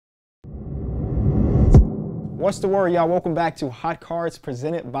What's the word, y'all? Welcome back to Hot Cards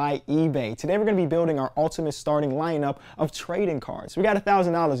presented by eBay. Today we're going to be building our ultimate starting lineup of trading cards. We got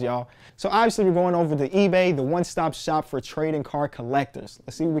 $1,000, y'all. So obviously we're going over to eBay, the one-stop shop for trading card collectors.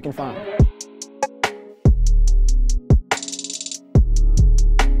 Let's see what we can find.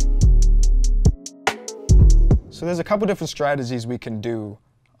 So there's a couple different strategies we can do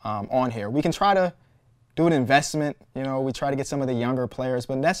on here. We can try to do an investment, you know, we try to get some of the younger players,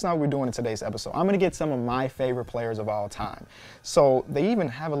 but that's not what we're doing in today's episode. I'm gonna get some of my favorite players of all time. So they even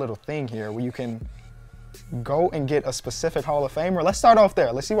have a little thing here where you can go and get a specific Hall of Famer. Let's start off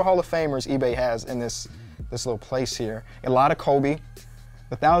there. Let's see what Hall of Famers eBay has in this little place here. A lot of Kobe.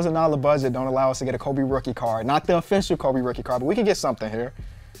 The $1,000 budget don't allow us to get a Kobe rookie card. Not the official Kobe rookie card, but we can get something here.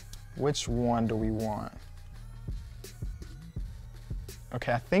 Which one do we want?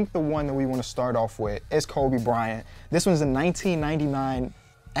 Okay, I think the one that we want to start off with is Kobe Bryant. This one's a 1999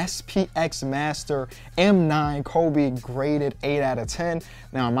 SPX Master M9 Kobe graded 8 out of 10.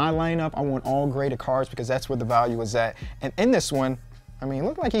 Now in my lineup, I want all graded cards because that's where the value is at. And in this one, I mean, it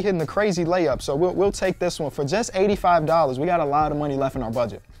looked like he hitting the crazy layup. So we'll take this one for just $85. We got a lot of money left in our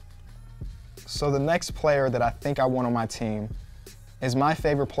budget. So the next player that I think I want on my team is my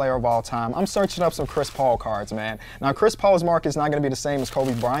favorite player of all time. I'm searching up some Chris Paul cards, man. Now, Chris Paul's market is not gonna be the same as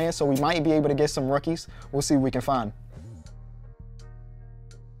Kobe Bryant, so we might be able to get some rookies. We'll see what we can find.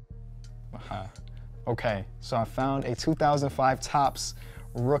 Okay, so I found a 2005 Topps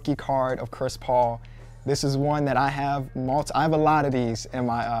rookie card of Chris Paul. This is one that I have I have a lot of these in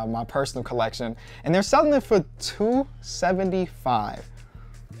my, my personal collection, and they're selling it for $275.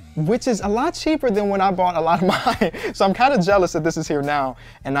 Which is a lot cheaper than when I bought a lot of mine. So I'm kind of jealous that this is here now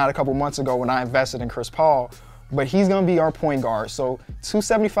and not a couple months ago when I invested in Chris Paul. But he's gonna be our point guard. So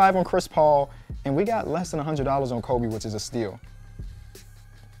 $275 on Chris Paul, and we got less than $100 on Kobe, which is a steal.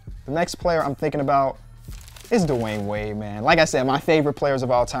 The next player I'm thinking about is Dwyane Wade, man. Like I said, my favorite players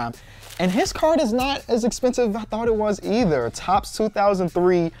of all time. And his card is not as expensive as I thought it was either. Topps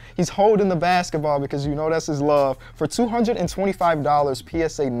 2003, he's holding the basketball because you know that's his love, for $225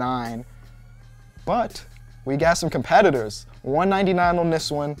 PSA 9. But we got some competitors. $199 on this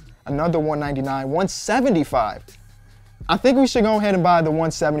one, another $199, $175. I think we should go ahead and buy the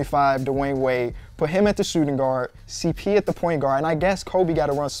 $175 Dwyane Wade, put him at the shooting guard, CP at the point guard, and I guess Kobe got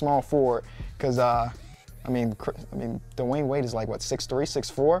to run small forward because, I mean, Dwyane Wade is like, what, 6'3",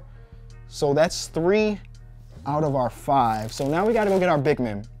 6'4"? So that's 3 out of our 5. So now we got to go get our big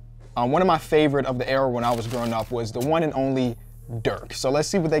men. One of my favorite of the era when I was growing up was the one and only Dirk. So let's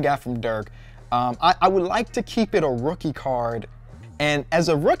see what they got from Dirk. I would like to keep it a rookie card. And as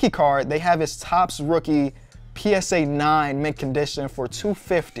a rookie card, they have his Topps rookie PSA 9 mint condition for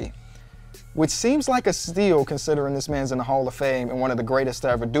 $250, which seems like a steal considering this man's in the Hall of Fame and one of the greatest to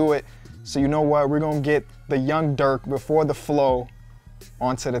ever do it. So you know what? We're going to get the young Dirk before the flow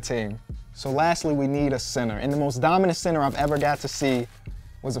onto the team. So lastly, we need a center. And the most dominant center I've ever got to see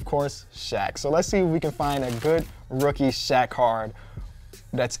was, of course, Shaq. So let's see if we can find a good rookie Shaq card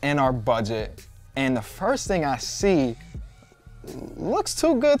that's in our budget. And the first thing I see looks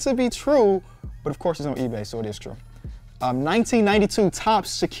too good to be true, but of course it's on eBay, so it is true. 1992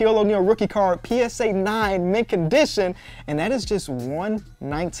 Topps Shaquille O'Neal rookie card, PSA 9 mint condition, and that is just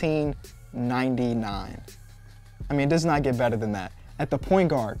 $119.99. I mean, it does not get better than that. At the point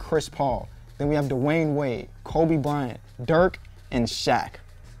guard, Chris Paul. Then we have Dwyane Wade, Kobe Bryant, Dirk, and Shaq.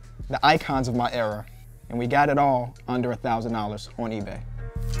 The icons of my era. And we got it all under $1,000 on eBay.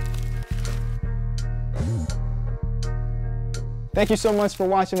 Thank you so much for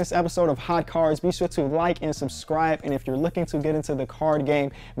watching this episode of Hot Cards. Be sure to like and subscribe. And if you're looking to get into the card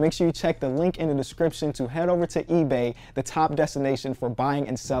game, make sure you check the link in the description to head over to eBay, the top destination for buying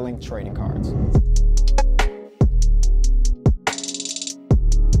and selling trading cards.